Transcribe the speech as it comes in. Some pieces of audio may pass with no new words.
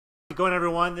going,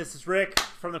 everyone? This is Rick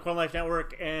from the Corn Life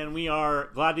Network, and we are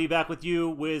glad to be back with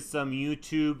you with some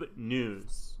YouTube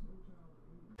news.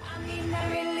 I mean,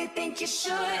 I really think you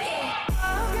should.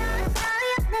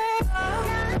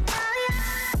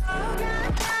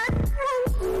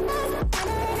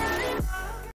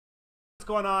 What's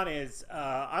going on is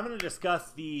I'm going to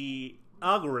discuss the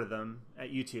algorithm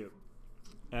at YouTube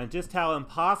and just how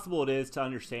impossible it is to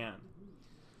understand.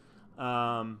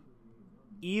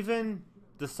 Even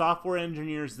the software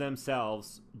engineers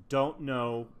themselves don't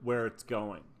know where it's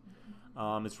going.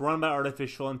 It's run by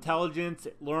artificial intelligence.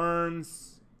 It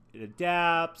learns, it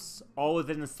adapts, all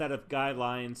within a set of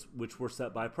guidelines which were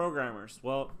set by programmers.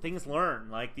 Well, things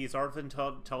learn, like these artificial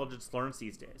intelligence learns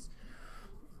these days.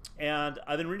 And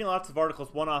I've been reading lots of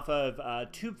articles, one off of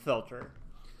TubeFilter,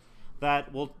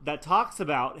 that talks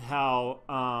about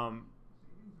how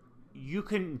you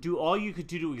can do all you could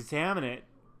do to examine it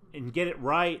and get it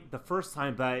right the first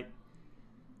time, but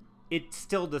it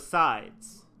still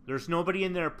decides. There's nobody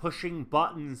in there pushing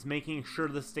buttons, making sure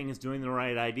this thing is doing the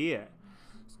right idea.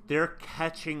 They're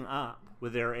catching up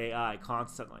with their AI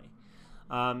constantly.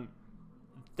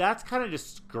 That's kind of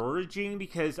discouraging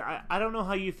because I don't know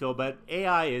how you feel, but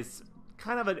AI is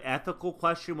kind of an ethical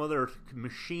question, whether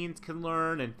machines can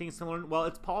learn and things can learn. Well,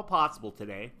 it's all possible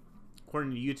today,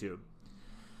 according to YouTube.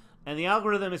 And the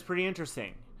algorithm is pretty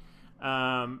interesting.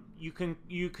 You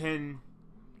can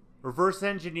reverse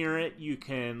engineer it. You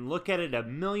can look at it a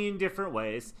million different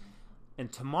ways,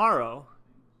 and tomorrow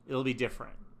it'll be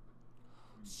different.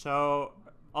 So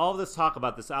all of this talk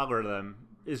about this algorithm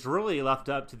is really left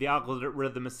up to the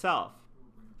algorithm itself.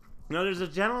 You know, there's a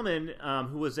gentleman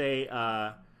who was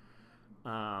a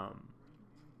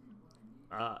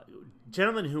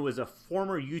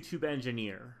former YouTube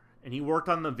engineer, and he worked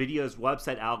on the video's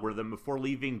website algorithm before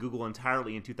leaving Google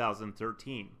entirely in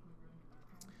 2013.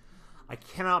 I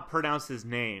cannot pronounce his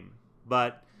name,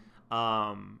 but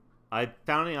I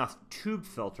found it off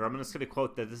TubeFilter. I'm just going to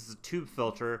quote that this is a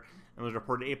TubeFilter and was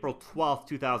reported April 12th,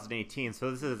 2018, so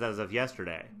this is as of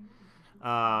yesterday.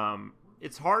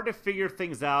 It's hard to figure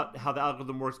things out, how the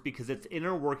algorithm works, because its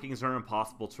inner workings are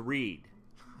impossible to read.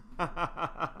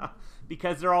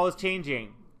 Because they're always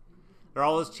changing. They're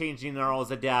always changing, they're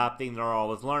always adapting, they're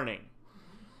always learning.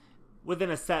 Within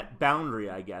a set boundary,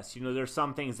 I guess. You know, there's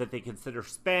some things that they consider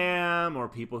spam, or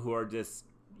people who are just,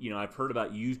 you know, I've heard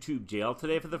about YouTube jail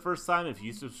today for the first time. If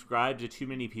you subscribe to too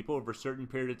many people over a certain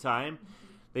period of time,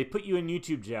 they put you in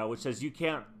YouTube jail, which says you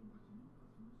can't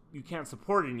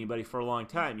support anybody for a long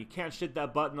time. You can't hit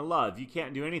that button of love. You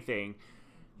can't do anything.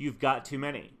 You've got too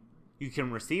many. You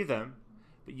can receive them,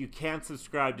 but you can't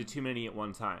subscribe to too many at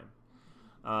one time.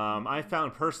 I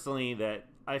found personally that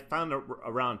I found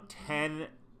around 10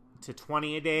 to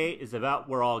 20 a day is about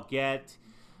where I'll get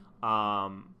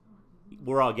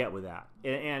with that,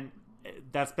 and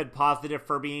that's been positive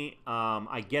for me.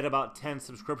 I get about 10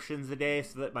 subscriptions a day,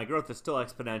 so that my growth is still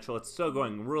exponential. It's still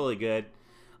going really good.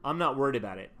 I'm not worried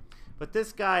about it. But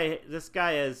this guy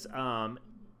has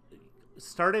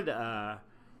started a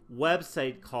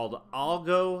website called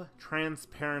Algo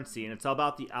Transparency, and it's all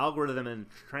about the algorithm and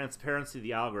transparency of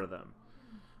the algorithm.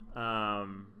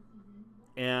 And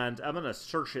I'm going to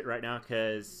search it right now,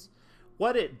 because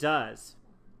what it does,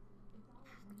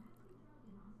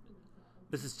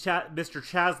 this is Mr.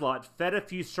 Chaslot fed a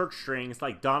few search strings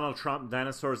like Donald Trump,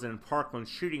 dinosaurs, and Parkland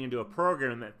shooting into a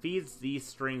program that feeds these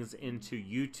strings into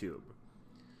YouTube.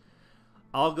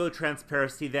 Algo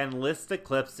Transparency then lists the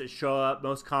clips that show up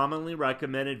most commonly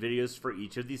recommended videos for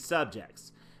each of these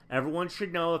subjects. Everyone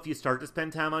should know, if you start to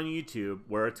spend time on YouTube,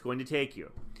 where it's going to take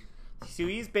you. So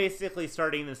he's basically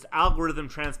starting this algorithm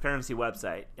transparency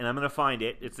website, and I'm going to find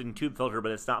it. It's in TubeFilter,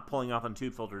 but it's not pulling off on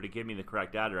TubeFilter to give me the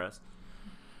correct address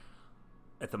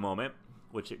at the moment,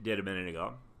 which it did a minute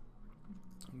ago.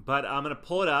 But I'm going to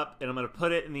pull it up, and I'm going to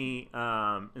put it in the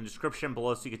description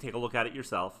below so you can take a look at it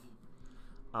yourself.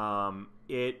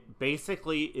 It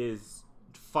basically is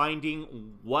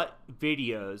finding what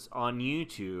videos on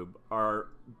YouTube are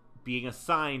being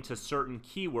assigned to certain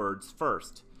keywords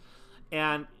first.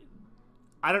 And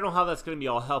I don't know how that's going to be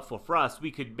all helpful for us. We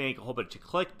could make a whole bunch of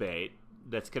clickbait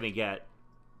that's going to get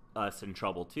us in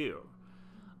trouble too.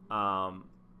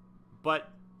 But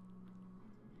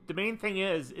the main thing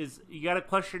is you got to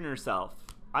question yourself.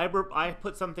 I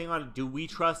put something on, do we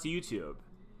trust YouTube?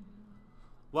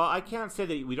 Well, I can't say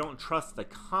that we don't trust the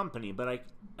company, but I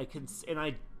can, and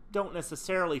I don't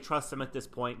necessarily trust them at this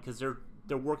point, because they're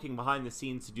working behind the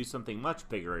scenes to do something much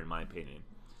bigger, in my opinion,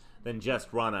 than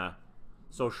just run a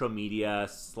social media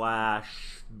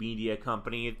 / media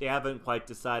company. They haven't quite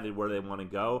decided where they want to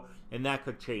go, and that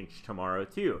could change tomorrow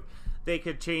too. they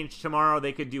could change tomorrow.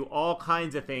 They could do all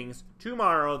kinds of things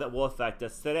tomorrow that will affect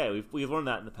us today. We've learned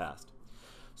that in the past.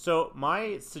 So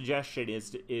my suggestion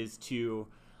is to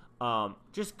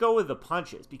just go with the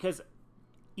punches, because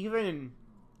even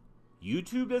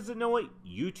YouTube doesn't know what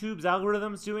YouTube's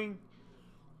algorithm's doing.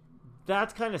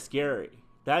 That's kind of scary.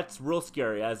 That's real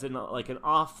scary, as in like an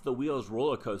off-the-wheels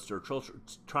roller coaster,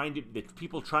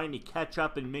 people trying to catch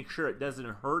up and make sure it doesn't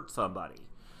hurt somebody.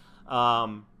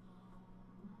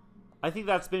 I think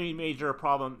that's been a major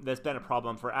problem. That's been a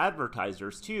problem for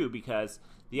advertisers too, because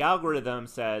the algorithm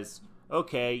says,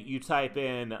 okay, you type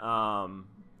in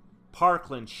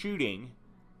Parkland shooting,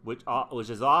 which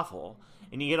is awful,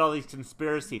 and you get all these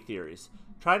conspiracy theories.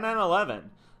 Try 9/11,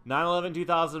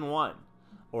 9/11/2001,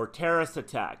 or terrorist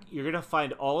attack. You're going to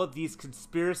find all of these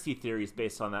conspiracy theories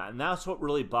based on that, and that's what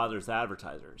really bothers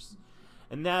advertisers.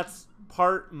 And that's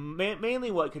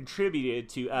mainly what contributed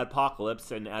to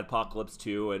Adpocalypse and Adpocalypse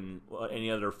 2 and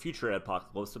any other future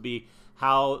Adpocalypse will be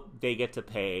how they get to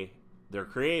pay their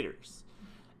creators.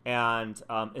 And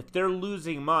if they're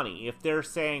losing money, if they're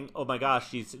saying, "Oh my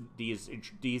gosh,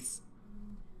 these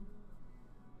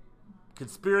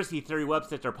conspiracy theory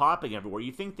websites are popping everywhere,"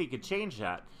 you think they could change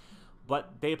that,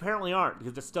 but they apparently aren't,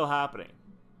 because it's still happening.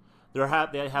 They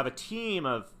have a team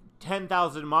of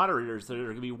 10,000 moderators that are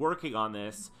going to be working on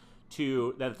this,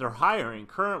 that they're hiring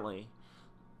currently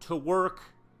to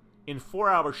work in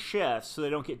 4-hour shifts so they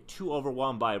don't get too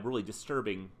overwhelmed by really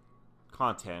disturbing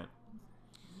content.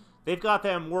 They've got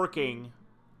them working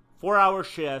 4-hour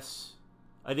shifts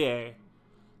a day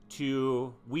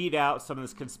to weed out some of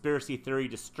this conspiracy theory,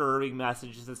 disturbing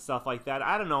messages and stuff like that.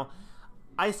 I don't know.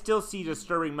 I still see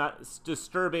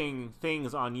disturbing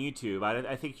things on YouTube.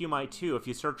 I think you might too if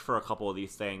you search for a couple of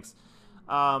these things.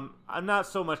 I'm not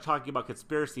so much talking about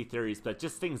conspiracy theories, but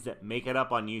just things that make it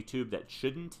up on YouTube that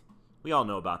shouldn't. We all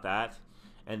know about that.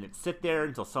 And that sit there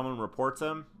until someone reports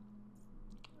them.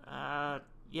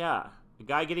 Yeah. A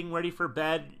guy getting ready for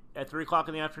bed at 3 o'clock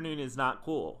in the afternoon is not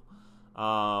cool.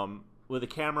 With a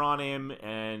camera on him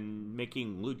and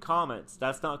making lewd comments.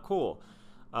 That's not cool.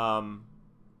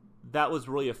 That was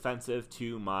really offensive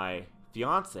to my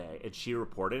fiance, and she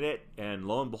reported it, and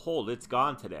lo and behold, it's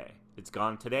gone today. It's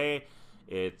gone today.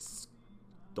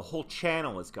 The whole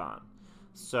channel is gone.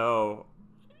 So,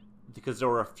 because there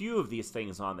were a few of these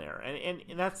things on there, and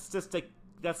that's just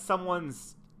that's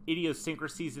someone's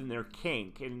idiosyncrasies in their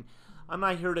kink, and I'm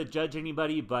not here to judge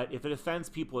anybody, but if it offends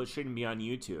people, it shouldn't be on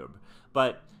YouTube.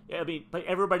 But I mean, but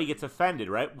everybody gets offended,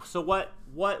 right? So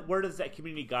where does that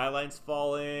community guidelines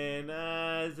fall in?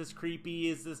 Is this creepy?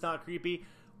 Is this not creepy?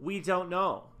 We don't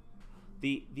know.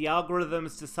 The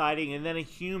algorithm's deciding, and then a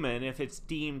human, if it's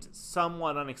deemed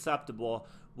somewhat unacceptable,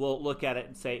 will look at it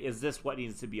and say, is this what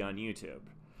needs to be on YouTube?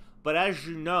 But as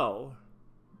you know,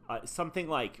 something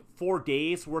like 4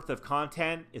 days worth of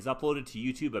content is uploaded to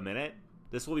YouTube a minute.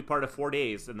 This will be part of 4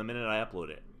 days in the minute I upload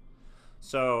it.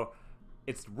 So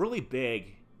it's really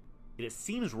big, and it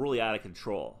seems really out of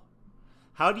control.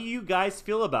 How do you guys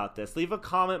feel about this? Leave a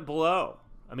comment below.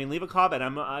 I mean, leave a comment.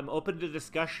 I'm open to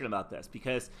discussion about this,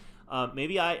 because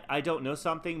maybe I don't know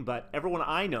something, but everyone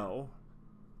I know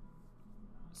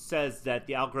says that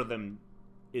the algorithm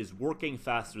is working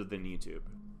faster than YouTube.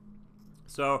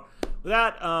 So with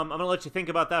that, I'm going to let you think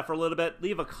about that for a little bit.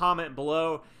 Leave a comment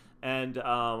below, and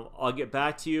I'll get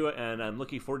back to you, and I'm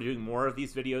looking forward to doing more of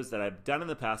these videos that I've done in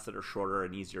the past that are shorter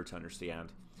and easier to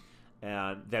understand.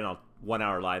 And then a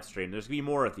 1-hour live stream. There's going to be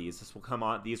more of these. These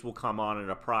will come on at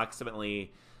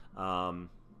approximately 8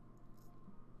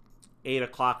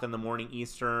 o'clock in the morning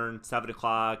Eastern, 7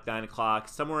 o'clock, 9 o'clock,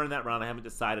 somewhere in that round. I haven't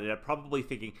decided. I'm probably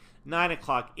thinking 9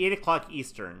 o'clock, 8 o'clock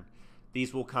Eastern,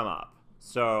 these will come up.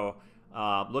 So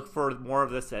look for more of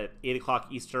this at 8 o'clock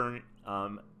Eastern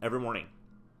every morning.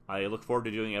 I look forward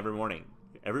to doing every morning.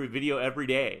 Every video every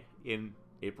day in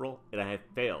April, and I have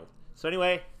failed. So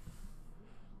anyway,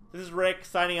 this is Rick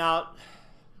signing out.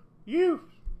 You.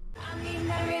 I mean,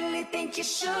 I really think you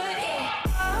should.